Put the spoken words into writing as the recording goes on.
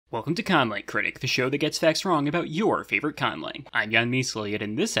Welcome to Conlang Critic, the show that gets facts wrong about your favorite conlang. I'm Misali, and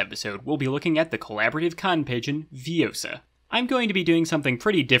in this episode, we'll be looking at the collaborative conpidgin, Viossa. I'm going to be doing something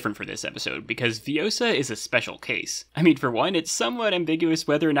pretty different for this episode, because Viossa is a special case. I mean, for one, it's somewhat ambiguous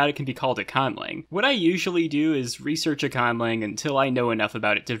whether or not it can be called a conlang. What I usually do is research a conlang until I know enough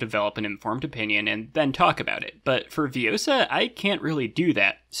about it to develop an informed opinion, and then talk about it. But for Viossa, I can't really do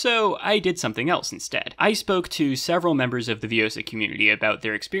that. So I did something else instead. I spoke to several members of the Viossa community about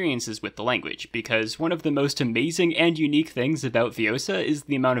their experiences with the language, because one of the most amazing and unique things about Viossa is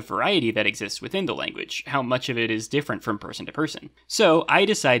the amount of variety that exists within the language, how much of it is different from person to person. So I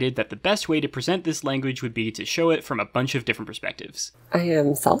decided that the best way to present this language would be to show it from a bunch of different perspectives. I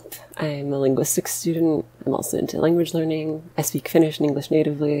am Salp. I'm a linguistics student. I'm also into language learning. I speak Finnish and English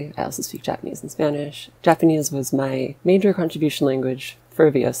natively. I also speak Japanese and Spanish. Japanese was my major contribution language for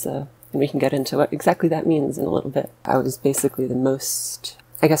Viossa, and we can get into what exactly that means in a little bit. I was basically the most,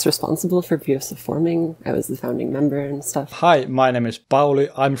 responsible for Viossa forming. I was the founding member and stuff. Hi, my name is Pauli.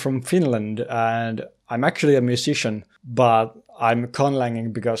 I'm from Finland, and I'm actually a musician, but I'm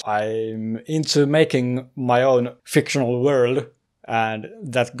conlanging because I'm into making my own fictional world, and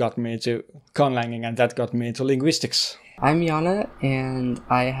that got me to conlanging, and that got me into linguistics. I'm Yana, and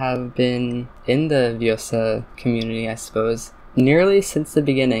I have been in the Viossa community, I suppose, nearly since the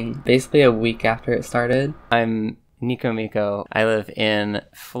beginning, basically a week after it started. I'm Nico Miko. I live in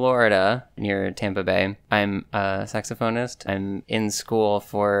Florida, near Tampa Bay. I'm a saxophonist. I'm in school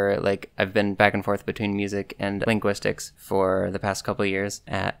for, I've been back and forth between music and linguistics for the past couple of years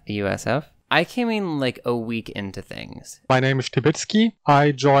at USF. I came in a week into things. My name is Tibitsky.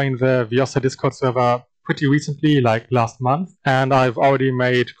 I joined the Viossa Discord server pretty recently, last month, and I've already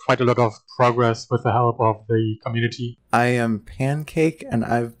made quite a lot of progress with the help of the community. I am Pancake, and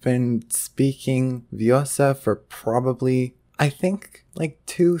I've been speaking Viossa for probably,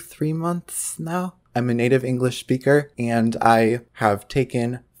 2-3 months now. I'm a native English speaker, and I have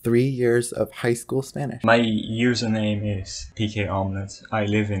taken 3 years of high school Spanish. My username is PK Omelette. I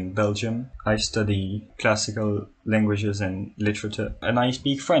live in Belgium. I study classical languages and literature, and I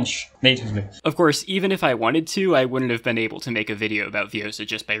speak French natively. Of course, even if I wanted to, I wouldn't have been able to make a video about Viossa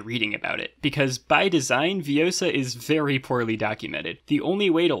just by reading about it, because by design, Viossa is very poorly documented. The only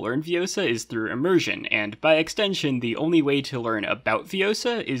way to learn Viossa is through immersion, and by extension, the only way to learn about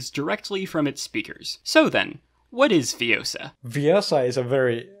Viossa is directly from its speakers. So then, what is Viossa? Viossa is a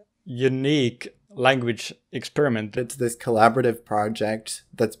very unique language experiment. It's this collaborative project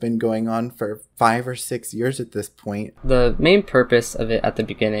that's been going on for 5 or 6 years at this point. The main purpose of it at the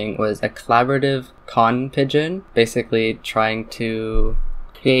beginning was a collaborative conpidgin, basically trying to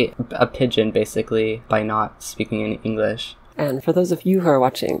create a pidgin, basically, by not speaking in English. And for those of you who are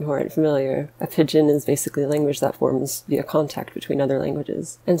watching who aren't familiar, a pidgin is basically a language that forms via contact between other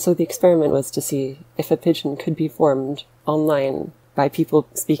languages. And so the experiment was to see if a pidgin could be formed online by people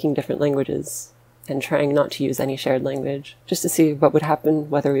speaking different languages and trying not to use any shared language, just to see what would happen,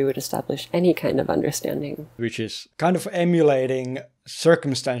 whether we would establish any kind of understanding. Which is kind of emulating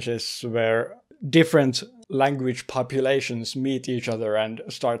circumstances where different language populations meet each other and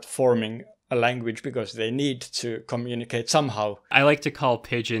start forming a language because they need to communicate somehow. I like to call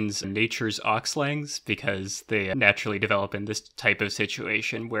pigeons nature's auxlangs because they naturally develop in this type of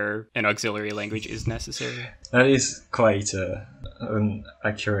situation where an auxiliary language is necessary. That is quite an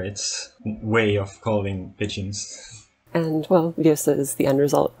accurate way of calling pigeons. And, well, Viossa is the end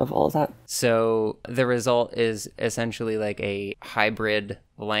result of all of that. So the result is essentially a hybrid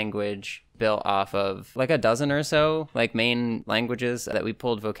language built off of a dozen or so main languages that we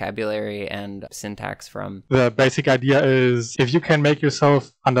pulled vocabulary and syntax from. The basic idea is if you can make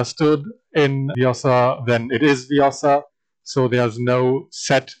yourself understood in Viossa, then it is Viossa. So there's no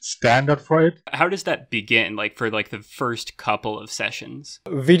set standard for it. How does that begin, for the first couple of sessions?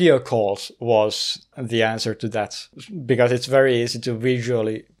 Video calls was the answer to that, because it's very easy to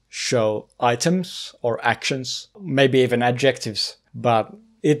visually show items or actions, maybe even adjectives, but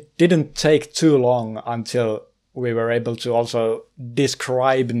it didn't take too long until we were able to also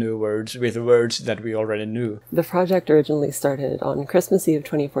describe new words with words that we already knew. The project originally started on Christmas Eve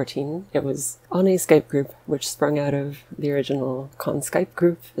 2014. It was on a Skype group, which sprung out of the original Skype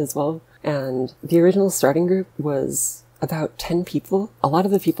group as well. And the original starting group was about 10 people. A lot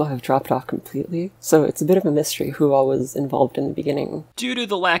of the people have dropped off completely, so it's a bit of a mystery who all was involved in the beginning. Due to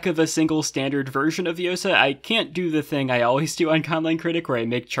the lack of a single standard version of Viossa, I can't do the thing I always do on Conlang Critic where I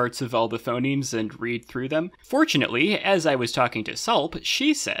make charts of all the phonemes and read through them. Fortunately, as I was talking to Salp,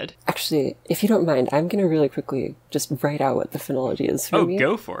 she said, Actually, if you don't mind, I'm going to really quickly just write out what the phonology is for me. Oh,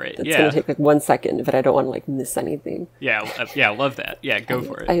 go for it. It's yeah. going to take like 1 second, but I don't want to like miss anything. Yeah, love that. Yeah, go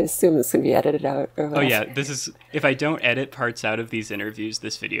for it. I assume it's going to be edited out or whatever. Oh yeah, this is, if I don't edit parts out of these interviews,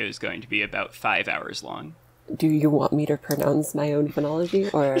 this video is going to be about 5 hours long. Do you want me to pronounce my own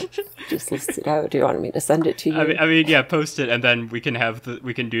phonology or just list it out? Do you want me to send it to you? I mean, yeah, post it and then we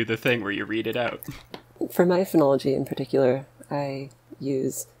can do the thing where you read it out. For my phonology in particular, I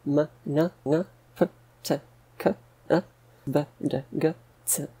use m, n, p, t, k, b, d, g,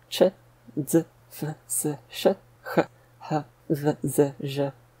 c, ch, z, f, s, sh, h, h, v, z,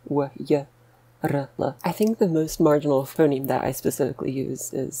 j, w, y, r, l. I think the most marginal phoneme that I specifically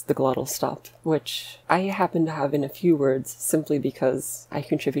use is the glottal stop, which I happen to have in a few words simply because I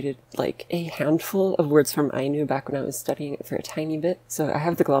contributed like a handful of words from Ainu back when I was studying it for a tiny bit. So I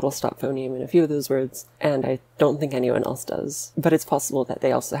have the glottal stop phoneme in a few of those words, and I don't think anyone else does. But it's possible that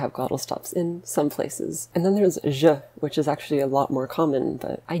they also have glottal stops in some places. And then there's je, which is actually a lot more common,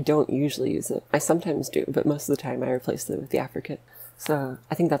 but I don't usually use it. I sometimes do, but most of the time I replace it with the affricate. So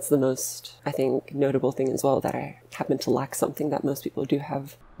I think that's the most, notable thing as well, that I happen to lack something that most people do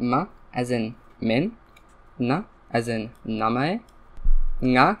have. Ma as in min, na as in namae,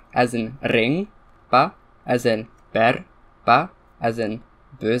 nga as in ring, ba as in ber, ba as in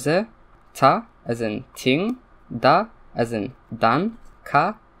böse, ta as in ting, da as in dan,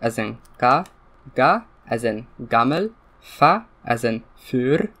 ka as in ga, ga as in gammel, fa as in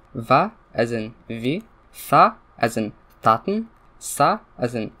für, va as in vi, tha as in taten, sa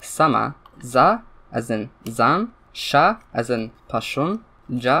as in sama, za as in zan, sha as in pashun,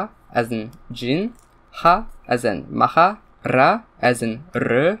 ja as in jin, ha as in macha, ra as in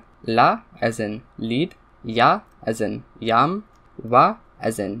rö, la as in lied, ya as in yam, wa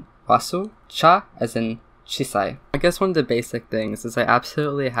as in wasu, cha as in chisai. I guess one of the basic things is I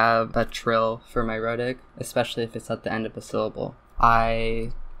absolutely have a trill for my rhotic, especially if it's at the end of a syllable.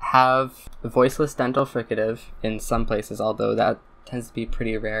 I have voiceless dental fricative in some places, although that tends to be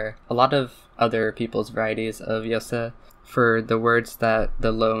pretty rare. A lot of other people's varieties of Viossa, for the words that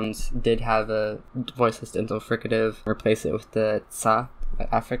the loans did have a voiceless dental fricative, replace it with the tsa,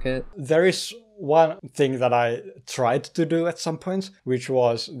 affricate. There is one thing that I tried to do at some point, which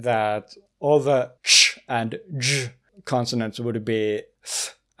was that all the ch and j consonants would be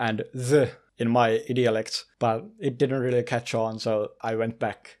th and the in my idiolect, but it didn't really catch on, so I went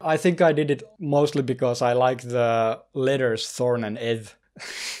back. I think I did it mostly because I like the letters thorn and eth.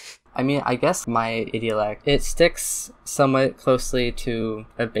 I mean, I guess my idiolect, it sticks somewhat closely to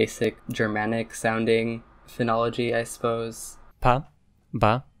a basic Germanic sounding phonology, I suppose. Pa,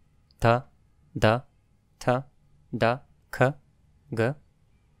 ba, ta, da, ta, da, ka, g,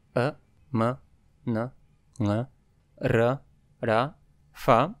 m, n, ng, r, ra,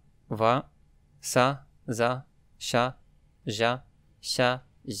 fa, va, sa, za, sha, ja, sha,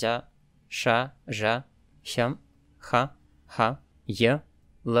 ja, sha, ja, hyam, ha, ha, y,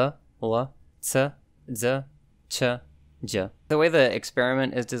 l, c, z, ch, j. The way the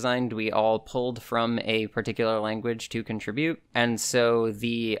experiment is designed, we all pulled from a particular language to contribute, and so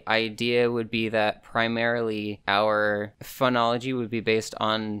the idea would be that primarily our phonology would be based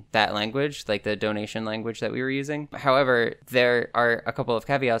on that language, like the donation language that we were using. However, there are a couple of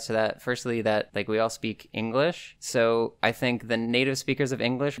caveats to that. Firstly, that like we all speak English, so I think the native speakers of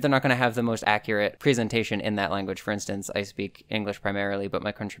English, they're not going to have the most accurate presentation in that language. For instance, I speak English primarily, but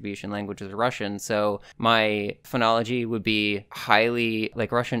my contribution language is Russian, so my phonology would be highly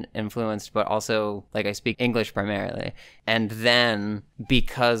like Russian influenced, but also like I speak English primarily. And then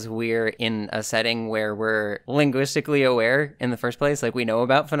because we're in a setting where we're linguistically aware in the first place, like we know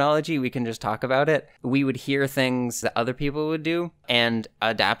about phonology, we can just talk about it. We would hear things that other people would do and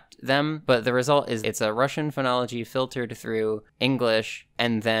adapt them, but the result is it's a Russian phonology filtered through English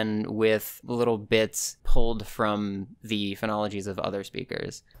and then with little bits pulled from the phonologies of other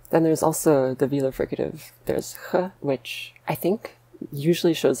speakers. Then there's also the velar fricative. There's h, which I think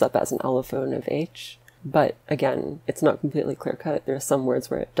usually shows up as an allophone of h, but again, it's not completely clear-cut. There are some words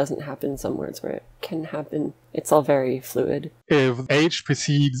where it doesn't happen, some words where it can happen. It's all very fluid. If H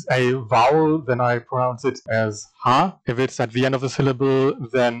precedes a vowel, then I pronounce it as ha. If it's at the end of the syllable,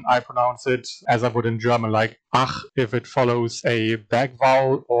 then I pronounce it as I would in German, like ach if it follows a back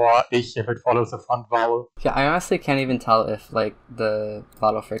vowel, or ich if it follows a front vowel. Yeah, I honestly can't even tell if like the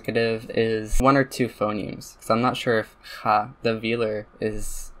glottal fricative is one or two phonemes, because I'm not sure if ha, the velar,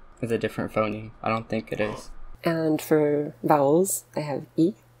 is a different phoneme. I don't think it is. And for vowels, I have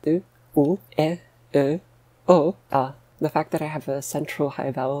I, U, U, E, Ö, O, A, The fact that I have a central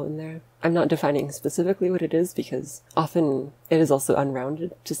high vowel in there, I'm not defining specifically what it is because often it is also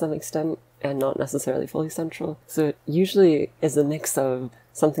unrounded to some extent and not necessarily fully central. So it usually is a mix of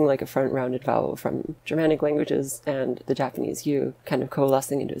something like a front rounded vowel from Germanic languages and the Japanese U kind of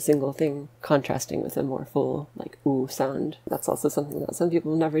coalescing into a single thing, contrasting with a more full, like, oo sound. That's also something that some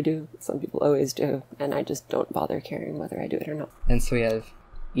people never do, some people always do, and I just don't bother caring whether I do it or not. And so we have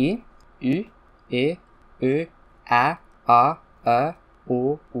I, U, E, Ö, A, O,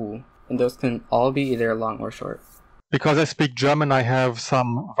 U. And those can all be either long or short. Because I speak German, I have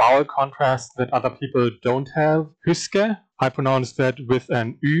some vowel contrasts that other people don't have. Huske, I pronounce that with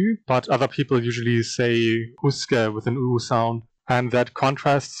an Ü, but other people usually say Huske with an U sound. And that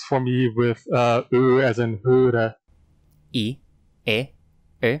contrasts for me with Ö as in höre. I, E,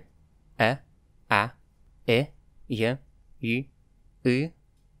 Ö, A, E, J, U, Ö,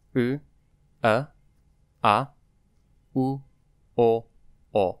 U, A, U, O,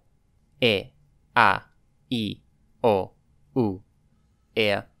 E, A, I, O, U, E,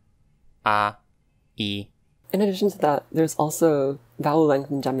 A, I. In addition to that, there's also vowel length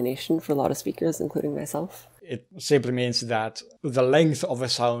and gemination for a lot of speakers, including myself. It simply means that the length of a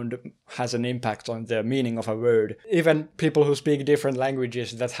sound has an impact on the meaning of a word. Even people who speak different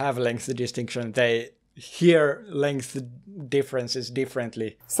languages that have length distinction, they hear length differences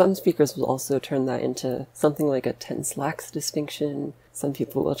differently. Some speakers will also turn that into something like a tense lax distinction. Some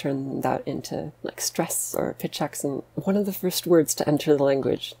people will turn that into like stress or pitch accent. One of the first words to enter the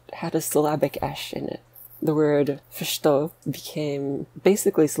language had a syllabic esh in it. The word förstå became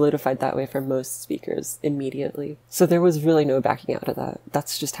basically solidified that way for most speakers immediately. So there was really no backing out of that.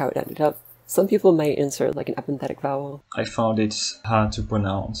 That's just how it ended up. Some people might insert like an epenthetic vowel. I found it hard to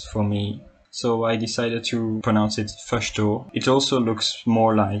pronounce for me, so I decided to pronounce it förstå. It also looks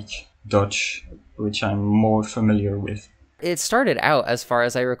more like Dutch, which I'm more familiar with. It started out, as far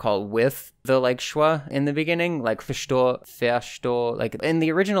as I recall, with the like schwa in the beginning, like förstå. Like in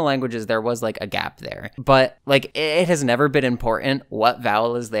the original languages, there was like a gap there, but like it has never been important what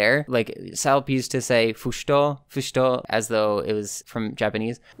vowel is there. Like Salp used to say förstå, as though it was from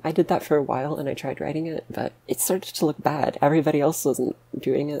Japanese. I did that for a while and I tried writing it, but it started to look bad. Everybody else wasn't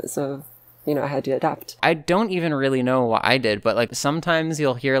doing it, so I had to adapt. I don't even really know what I did, but like sometimes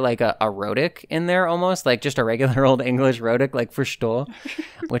you'll hear like a rhotic in there almost, like just a regular old English rhotic, like förstå,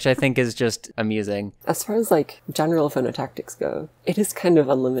 which I think is just amusing. As far as like general phonotactics go, it is kind of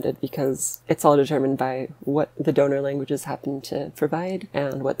unlimited because it's all determined by what the donor languages happen to provide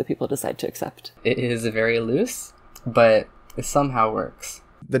and what the people decide to accept. It is very loose, but it somehow works.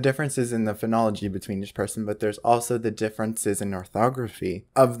 The differences in the phonology between each person, but there's also the differences in orthography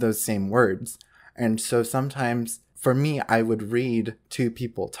of those same words. And so sometimes, for me, I would read two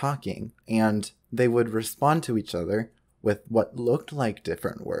people talking, and they would respond to each other with what looked like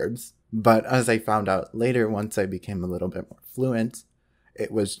different words. But as I found out later, once I became a little bit more fluent,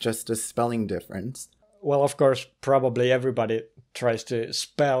 it was just a spelling difference. Well, of course, probably everybody tries to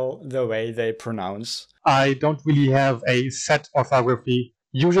spell the way they pronounce. I don't really have a set orthography.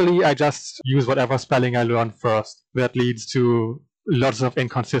 Usually I just use whatever spelling I learned first. That leads to lots of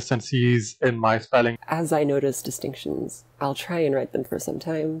inconsistencies in my spelling. As I notice distinctions, I'll try and write them for some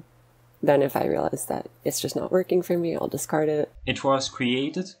time. Then if I realize that it's just not working for me, I'll discard it. It was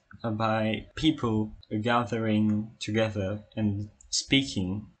created by people gathering together and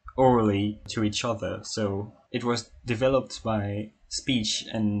speaking orally to each other. So it was developed by speech,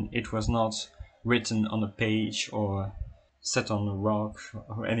 and it was not written on a page or set on a rock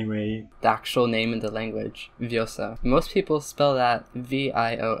or anyway. The actual name in the language, Viossa. Most people spell that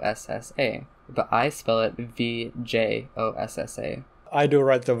Viossa, but I spell it Vjossa. I do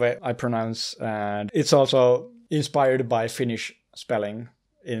write the way I pronounce, and it's also inspired by Finnish spelling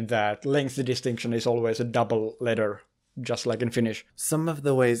in that length distinction is always a double letter, just like in Finnish. Some of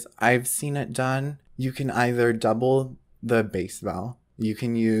the ways I've seen it done, you can either double the base vowel, you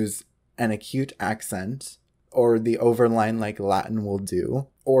can use an acute accent, or the overline like Latin will do,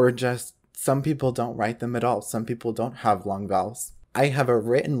 or just some people don't write them at all. Some people don't have long vowels. I have a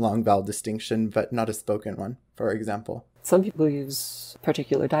written long vowel distinction, but not a spoken one, for example. Some people use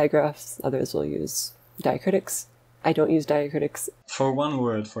particular digraphs, others will use diacritics. I don't use diacritics. For one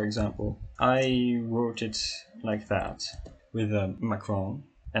word, for example, I wrote it like that, with a macron,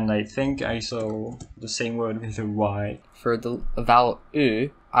 and I think I saw the same word with a Y. For the vowel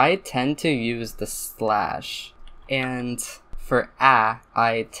U, I tend to use the slash, and for A,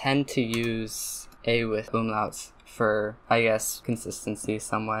 I tend to use A with umlauts for, I guess, consistency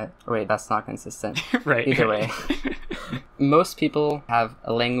somewhat. Wait, that's not consistent. Right. Either way. Most people have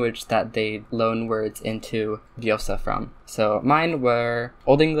a language that they loan words into Viossa from. So mine were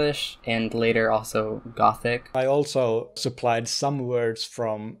Old English and later also Gothic. I also supplied some words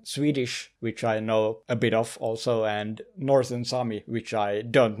from Swedish, which I know a bit of also, and Northern Sami, which I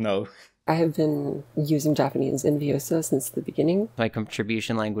don't know. I have been using Japanese in Viossa since the beginning. My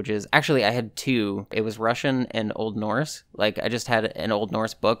contribution languages, actually I had two. It was Russian and Old Norse. Like I just had an Old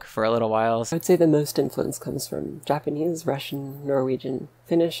Norse book for a little while. I would say the most influence comes from Japanese, Russian, Norwegian,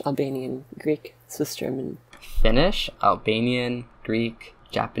 Finnish, Albanian, Greek, Swiss German. Finnish, Albanian, Greek,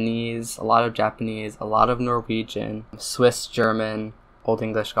 Japanese, a lot of Norwegian, Swiss German, Old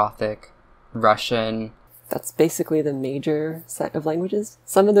English Gothic, Russian. That's basically the major set of languages.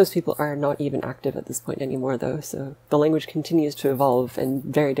 Some of those people are not even active at this point anymore, though, so the language continues to evolve in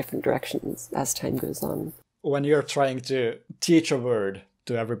very different directions as time goes on. When you're trying to teach a word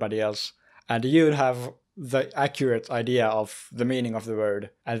to everybody else, and you have the accurate idea of the meaning of the word,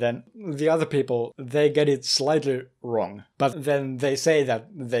 and then the other people, they get it slightly wrong, but then they say that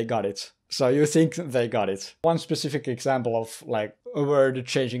they got it. So you think they got it. One specific example of like a word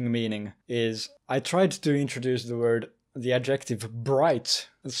changing meaning is I tried to introduce the adjective bright.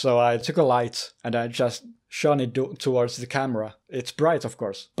 So I took a light and I just shone it towards the camera. It's bright, of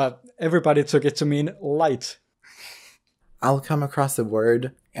course, but everybody took it to mean light. I'll come across a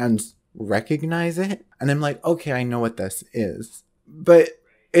word and recognize it, and I'm like, okay, I know what this is. But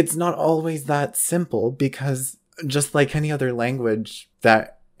it's not always that simple, because just like any other language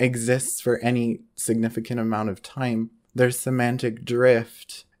that exists for any significant amount of time, there's semantic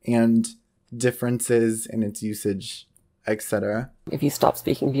drift and differences in its usage, etc. If you stop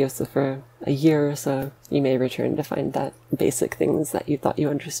speaking Viossa for a year or so, you may return to find that basic things that you thought you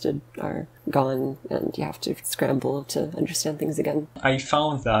understood are gone, and you have to scramble to understand things again. I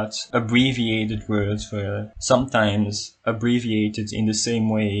found that abbreviated words were sometimes abbreviated in the same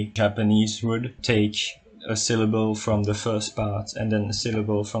way Japanese would take a syllable from the first part and then a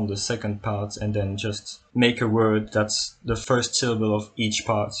syllable from the second part and then just make a word that's the first syllable of each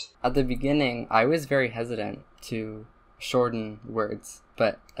part. At the beginning, I was very hesitant to shorten words,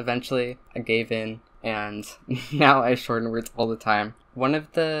 but eventually I gave in, and now I shorten words all the time. One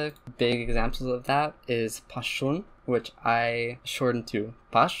of the big examples of that is pashun, which I shorten to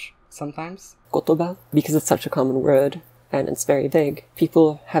pash sometimes. Kotoba, because it's such a common word and it's very vague,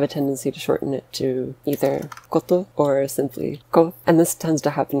 people have a tendency to shorten it to either koto or simply ko. And this tends to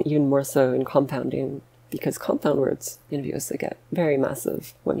happen even more so in compounding, because compound words in Viossa get very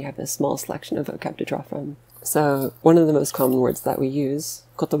massive when you have a small selection of vocab to draw from. So one of the most common words that we use,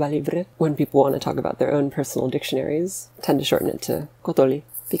 kotoba libre, when people want to talk about their own personal dictionaries, tend to shorten it to kotoli,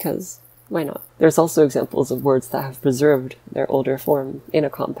 because why not? There's also examples of words that have preserved their older form in a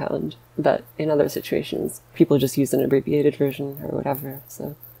compound, but in other situations, people just use an abbreviated version or whatever.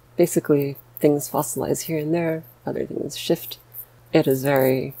 So basically, things fossilize here and there, other things shift. It is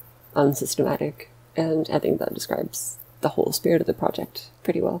very unsystematic, and I think that describes the whole spirit of the project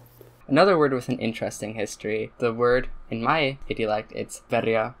pretty well. Another word with an interesting history. The word, in my idiolect, it's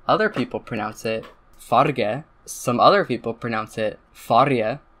verja. Other people pronounce it farge. Some other people pronounce it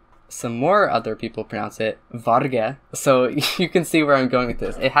farje. Some more other people pronounce it varge. So you can see where I'm going with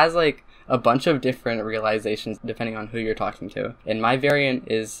this. It has like a bunch of different realizations depending on who you're talking to. And my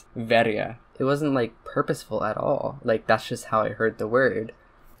variant is verja. It wasn't like purposeful at all. Like that's just how I heard the word.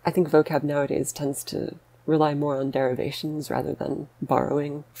 I think vocab nowadays tends to rely more on derivations rather than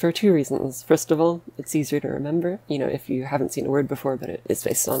borrowing for two reasons. First of all, it's easier to remember. You know, if you haven't seen a word before, but it is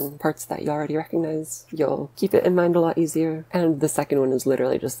based on parts that you already recognize, you'll keep it in mind a lot easier. And the second one is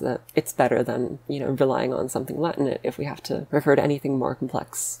literally just that it's better than, you know, relying on something Latinate. If we have to refer to anything more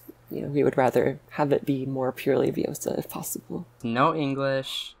complex, you know, we would rather have it be more purely Viossa if possible. No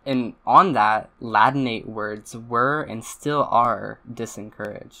English. And on that, Latinate words were and still are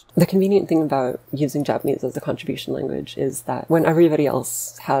disencouraged. The convenient thing about using Japanese as a contribution language is that when everybody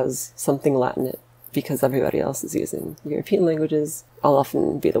else has something Latinate, because everybody else is using European languages, I'll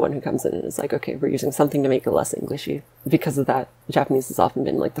often be the one who comes in and is like, okay, we're using something to make it less Englishy. Because of that, Japanese has often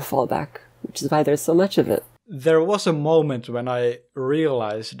been like the fallback, which is why there's so much of it. There was a moment when I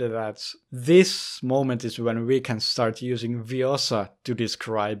realized that this moment is when we can start using Viossa to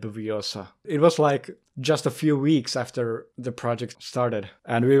describe Viossa. It was like just a few weeks after the project started,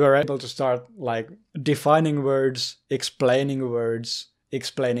 and we were able to start like defining words, explaining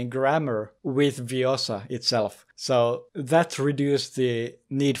grammar with Viossa itself. So that reduced the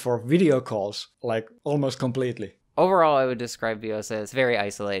need for video calls like almost completely. Overall, I would describe Viossa as very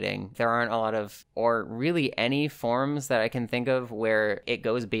isolating. There aren't a lot of, or really any forms that I can think of where it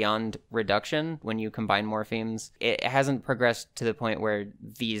goes beyond reduction when you combine morphemes. It hasn't progressed to the point where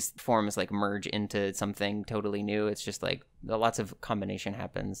these forms like merge into something totally new. It's just like lots of combination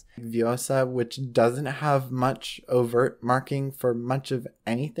happens. Viossa, which doesn't have much overt marking for much of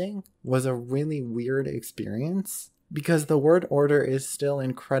anything, was a really weird experience. Because the word order is still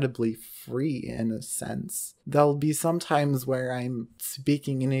incredibly free in a sense. There'll be some times where I'm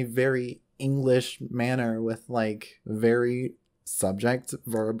speaking in a very English manner with like very subject,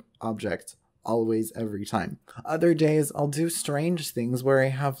 verb, object, always, every time. Other days I'll do strange things where I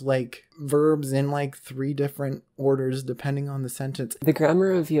have like verbs in like 3 different orders depending on the sentence. The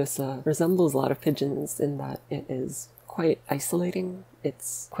grammar of Viossa resembles a lot of pidgins in that it is quite isolating.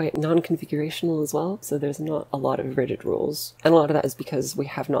 It's quite non-configurational as well, so there's not a lot of rigid rules. And a lot of that is because we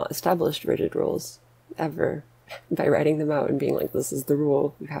have not established rigid rules ever. By writing them out and being like, this is the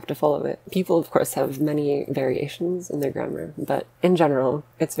rule, you have to follow it. People, of course, have many variations in their grammar, but in general,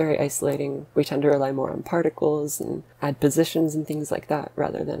 it's very isolating. We tend to rely more on particles and add positions and things like that,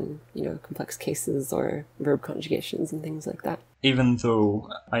 rather than, you know, complex cases or verb conjugations and things like that. Even though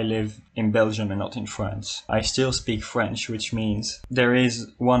I live in Belgium and not in France, I still speak French, which means there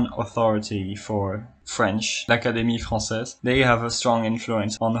is one authority for French, l'Académie Française. They have a strong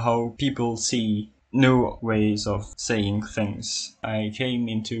influence on how people see new ways of saying things. I came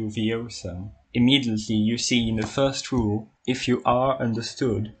into Viossa. Immediately you see in the first rule, if you are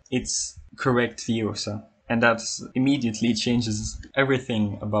understood, it's correct Viossa. And that immediately changes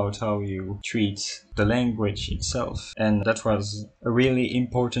everything about how you treat the language itself. And that was a really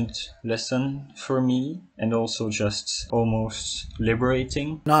important lesson for me, and also just almost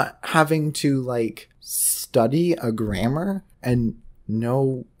liberating. Not having to like study a grammar and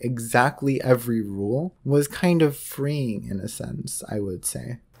know exactly every rule was kind of freeing in a sense, I would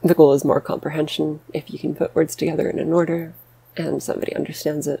say. The goal is more comprehension. If you can put words together in an order and somebody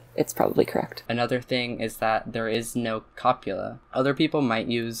understands it, it's probably correct. Another thing is that there is no copula. Other people might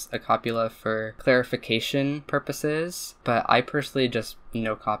use a copula for clarification purposes, but I personally just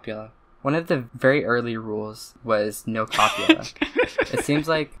no copula. One of the very early rules was no copula. It seems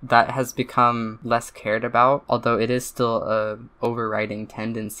like that has become less cared about, although it is still a overriding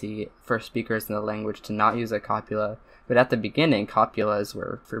tendency for speakers in the language to not use a copula. But at the beginning, copulas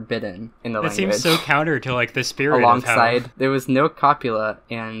were forbidden in the language. It seems so counter to like the spirit alongside, of how... There was no copula,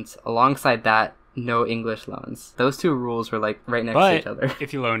 and alongside that, no English loans. Those 2 rules were like right next to each other. But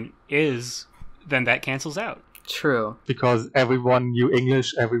if you loan is, then that cancels out. True. Because everyone knew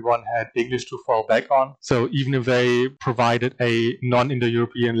English, everyone had English to fall back on. So even if they provided a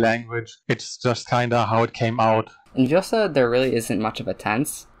non-Indo-European language, it's just kind of how it came out. In Viossa, there really isn't much of a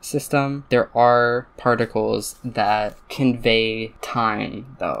tense system. There are particles that convey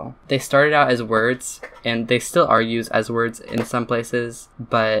time, though. They started out as words, and they still are used as words in some places,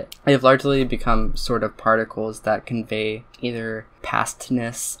 but they've largely become sort of particles that convey either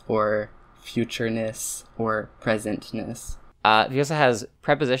pastness or futureness or presentness. Viossa has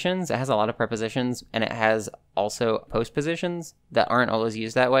prepositions. It has a lot of prepositions, and it has also postpositions that aren't always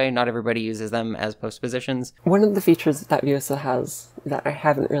used that way. Not everybody uses them as postpositions. One of the features that Viossa has that I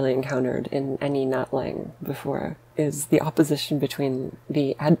haven't really encountered in any natlang before is the opposition between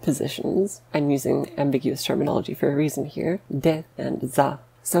the adpositions. I'm using ambiguous terminology for a reason here, de and za.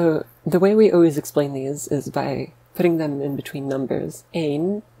 So the way we always explain these is by putting them in between numbers.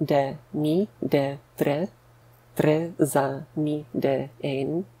 Ein, de, ni, de, tre, tre, za, ni, de,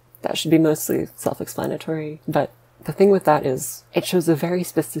 ein. That should be mostly self-explanatory, but the thing with that is it shows a very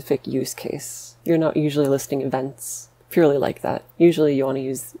specific use case. You're not usually listing events purely like that. Usually you want to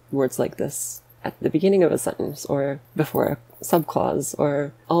use words like this at the beginning of a sentence or before a subclause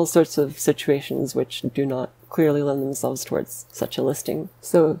or all sorts of situations which do not clearly lend themselves towards such a listing.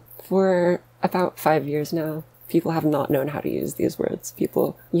 So for about 5 years now, people have not known how to use these words.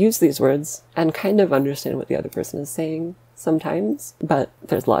 People use these words and kind of understand what the other person is saying sometimes, but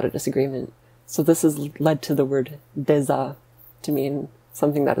there's a lot of disagreement. So this has led to the word deza to mean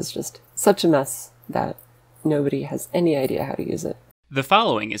something that is just such a mess that nobody has any idea how to use it. The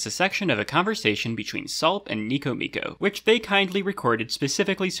following is a section of a conversation between Salp and Nico Miko, which they kindly recorded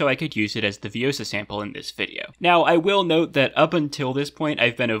specifically so I could use it as the Viossa sample in this video. Now, I will note that up until this point,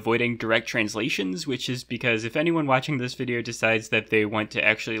 I've been avoiding direct translations, which is because if anyone watching this video decides that they want to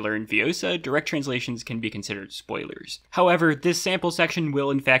actually learn Viossa, direct translations can be considered spoilers. However, this sample section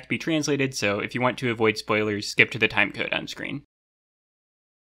will in fact be translated, so if you want to avoid spoilers, skip to the timecode on screen.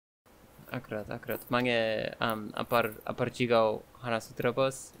 Akkurat. Mange aparchigo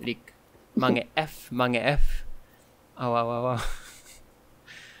hanasutrapos lik mange F Wow.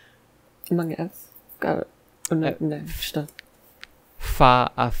 Många F. Nej, förstå.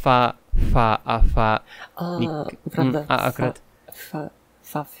 Fa. Pravda. Akurat. Fa.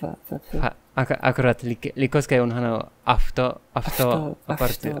 Akurat, koska on hano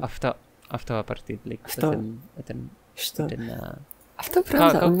aftoapartit, Что? Afto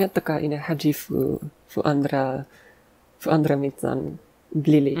pravda, on miattaka ine haji fu andra mitsan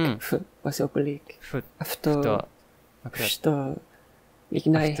blilik fu vasiopulik. Afto. Что?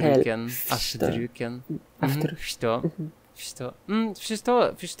 Afterdruken.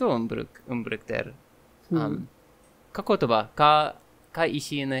 Förstå umbruk där. Ka kotoba, ka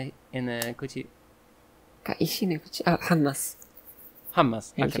ishi ene kuchi. Ka ishi ne kuchi? Hammas.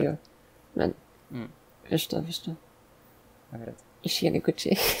 Akkurat. Men, förstå. Akkurat. Ishi ne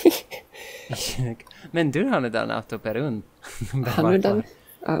kuchi. Men du har den autoperun. Har du den?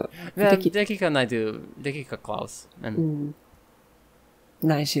 Det kika Klaus. Men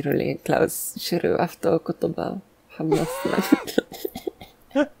Nej, Shiruli, Klaus, Shiru, afto, kotoba, hammas.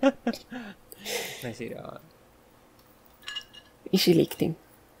 Nej, Shiro. Ishi likting.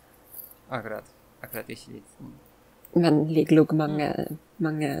 Akkurat ishi likting. Men liglog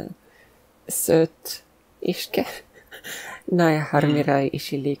många söt iske. Nej, harmirai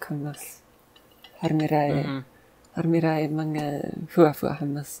ishi lik hammas. Harmirai många hua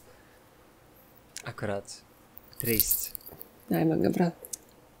hammas. Akkurat. Trist. Nej, många bra.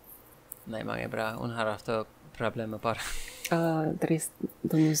 Hon har haft problem med bara. Trist.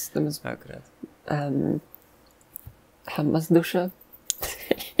 De måste Akkurat. hammas duscha.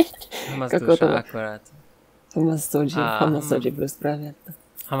 Akkurat. Hammas soji plus bra vet.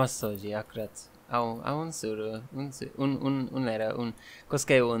 Hammas soji, akkurat. Un suru.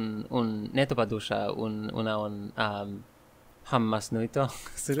 Koska un netopa duscha, un hammas nuito.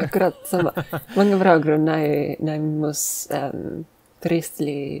 Akkurat samma. Många bra grund när måste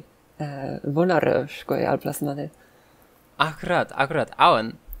tristli vonarörs gå i all plats med det. Akkurat.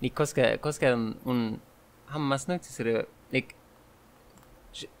 Auen, ni koska un hammas nuito suru, lik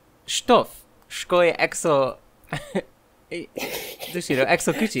stoff, skoj exo du ser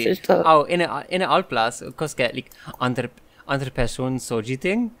exo kuchi. Au in all plats koska lik andre person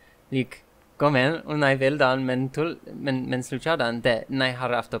sojiting, lik Komen, och nej väl dan men sluchadan det nej har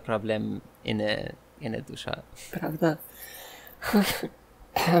haft problem inne duscha. Pravda.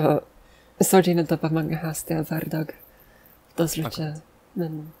 Sojina to många hastiga vardag. Då slucha.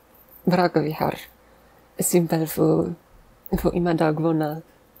 Men braga vi har. Simpel för ima dagvona.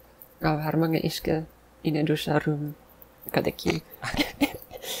 Av har många iske inne duscha rum. Kadeki.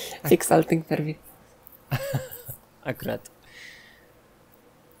 Fix allting för vi. Akkurat.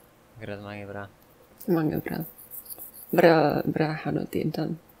 Många bra. Bra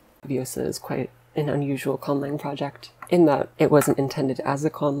hanotintan. Viossa is quite an unusual conlang project in that it wasn't intended as a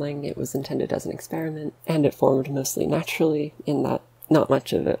conlang, it was intended as an experiment, and it formed mostly naturally in that not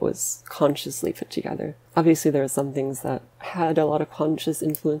much of it was consciously put together. Obviously there were some things that had a lot of conscious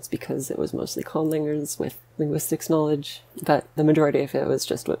influence because it was mostly conlangers with linguistics knowledge, but the majority of it was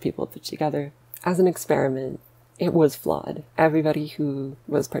just what people put together. As an experiment, it was flawed. Everybody who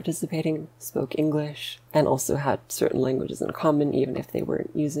was participating spoke English and also had certain languages in common, even if they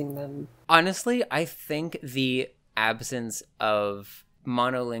weren't using them. Honestly, I think the absence of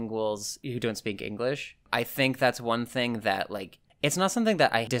monolinguals who don't speak English, I think that's one thing that, like, it's not something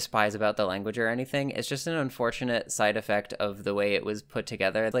that I despise about the language or anything. It's just an unfortunate side effect of the way it was put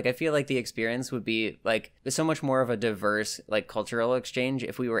together. Like, I feel like the experience would be, like, so much more of a diverse, like, cultural exchange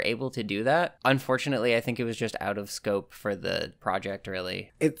if we were able to do that. Unfortunately, I think it was just out of scope for the project,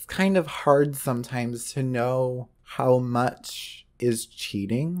 really. It's kind of hard sometimes to know how much is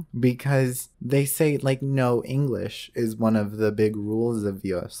cheating because they say, like, no English is one of the big rules of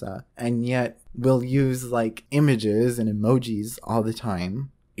Viossa, and yet we'll use, like, images and emojis all the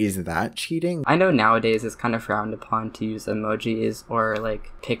time. Is that cheating? I know nowadays it's kind of frowned upon to use emojis or, like,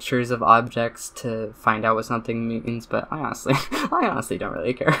 pictures of objects to find out what something means, but I honestly don't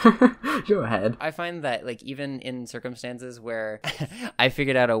really care. Go ahead. I find that, like, even in circumstances where I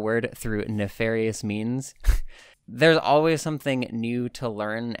figured out a word through nefarious means, there's always something new to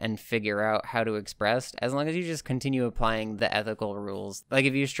learn and figure out how to express, as long as you just continue applying the ethical rules. Like,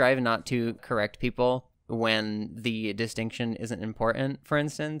 if you strive not to correct people when the distinction isn't important, for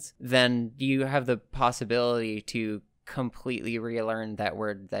instance, then you have the possibility to completely relearn that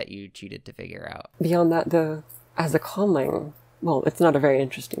word that you cheated to figure out. Beyond that, though, as a conlang, well, it's not a very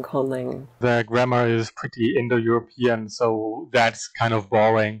interesting conlang. The grammar is pretty Indo-European, so that's kind of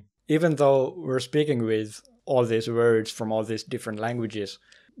boring. Even though we're speaking with all these words from all these different languages,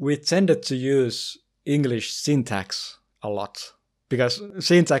 we tended to use English syntax a lot, because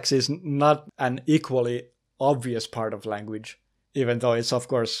syntax is not an equally obvious part of language, even though it's of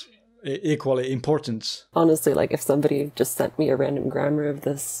course equally important. Honestly, like if somebody just sent me a random grammar of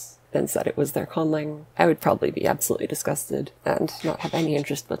this and said it was their conlang, I would probably be absolutely disgusted and not have any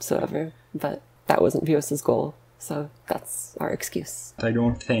interest whatsoever. But that wasn't Viossa's goal, so that's our excuse. I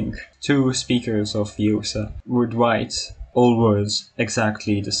don't think two speakers of Viossa would write all words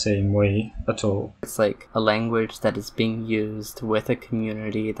exactly the same way at all. It's like a language that is being used with a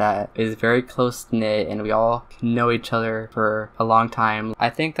community that is very close-knit and we all know each other for a long time. I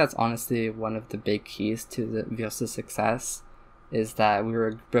think that's honestly one of the big keys to the Viossa's success, is that we were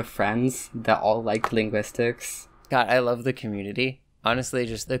a group of friends that all liked linguistics. God, I love the community. Honestly,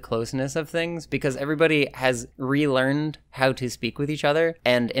 just the closeness of things, because everybody has relearned how to speak with each other,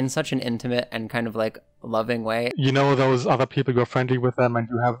 and in such an intimate and kind of like loving way. You know those other people, you're friendly with them, and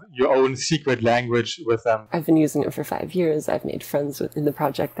you have your own secret language with them. I've been using it for 5 years. I've made friends in the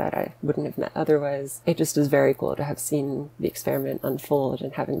project that I wouldn't have met otherwise. It just is very cool to have seen the experiment unfold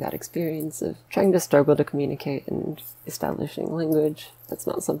and having that experience of trying to struggle to communicate and establishing language. That's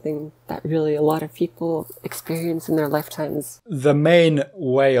not something that really a lot of people experience in their lifetimes. The main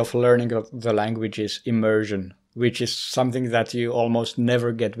way of learning of the language is immersion, which is something that you almost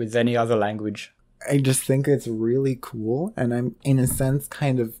never get with any other language. I just think it's really cool, and I'm, in a sense,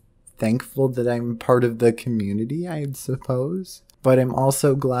 kind of thankful that I'm part of the community, I'd suppose. But I'm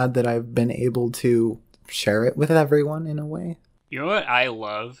also glad that I've been able to share it with everyone in a way. You know what I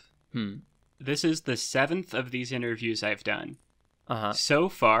love? This is the 7th of these interviews I've done. So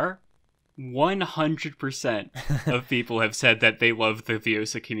far, 100% of people have said that they love the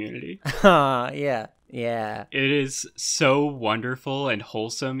Viossa community. Yeah. It is so wonderful and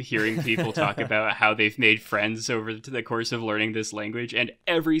wholesome hearing people talk about how they've made friends over the course of learning this language, and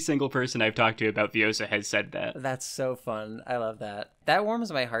every single person I've talked to about Viossa has said that. That's so fun. I love that. That warms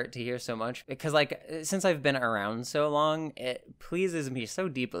my heart to hear so much, because like since I've been around so long, it pleases me so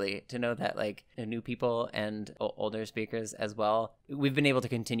deeply to know that like new people and older speakers as well, we've been able to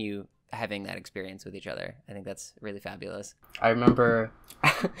continue having that experience with each other. I think that's really fabulous. I remember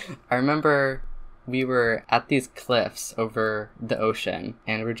we were at these cliffs over the ocean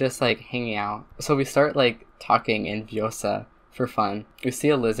and we're just like hanging out. So we start like talking in Viossa for fun. We see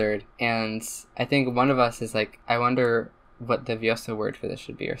a lizard and I think one of us is like, I wonder what the Viossa word for this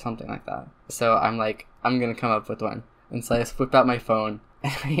should be or something like that. So I'm like, I'm gonna come up with one. And so I just whip out my phone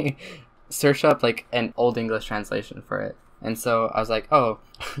and I search up like an old English translation for it. And so I was like, oh,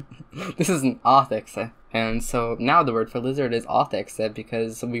 this is an authix. And so now the word for lizard is authix,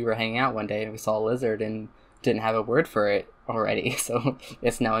 because we were hanging out one day and we saw a lizard and didn't have a word for it already. So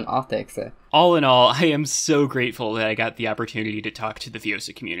it's now an authix. All in all, I am so grateful that I got the opportunity to talk to the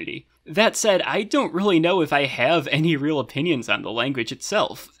Viossa community. That said, I don't really know if I have any real opinions on the language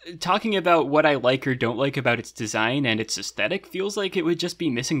itself. Talking about what I like or don't like about its design and its aesthetic feels like it would just be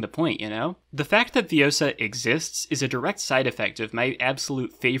missing the point, you know? The fact that Viossa exists is a direct side effect of my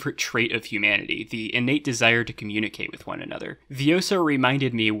absolute favorite trait of humanity, the innate desire to communicate with one another. Viossa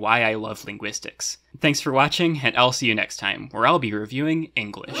reminded me why I love linguistics. Thanks for watching, and I'll see you next time, where I'll be reviewing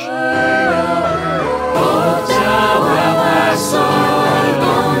English.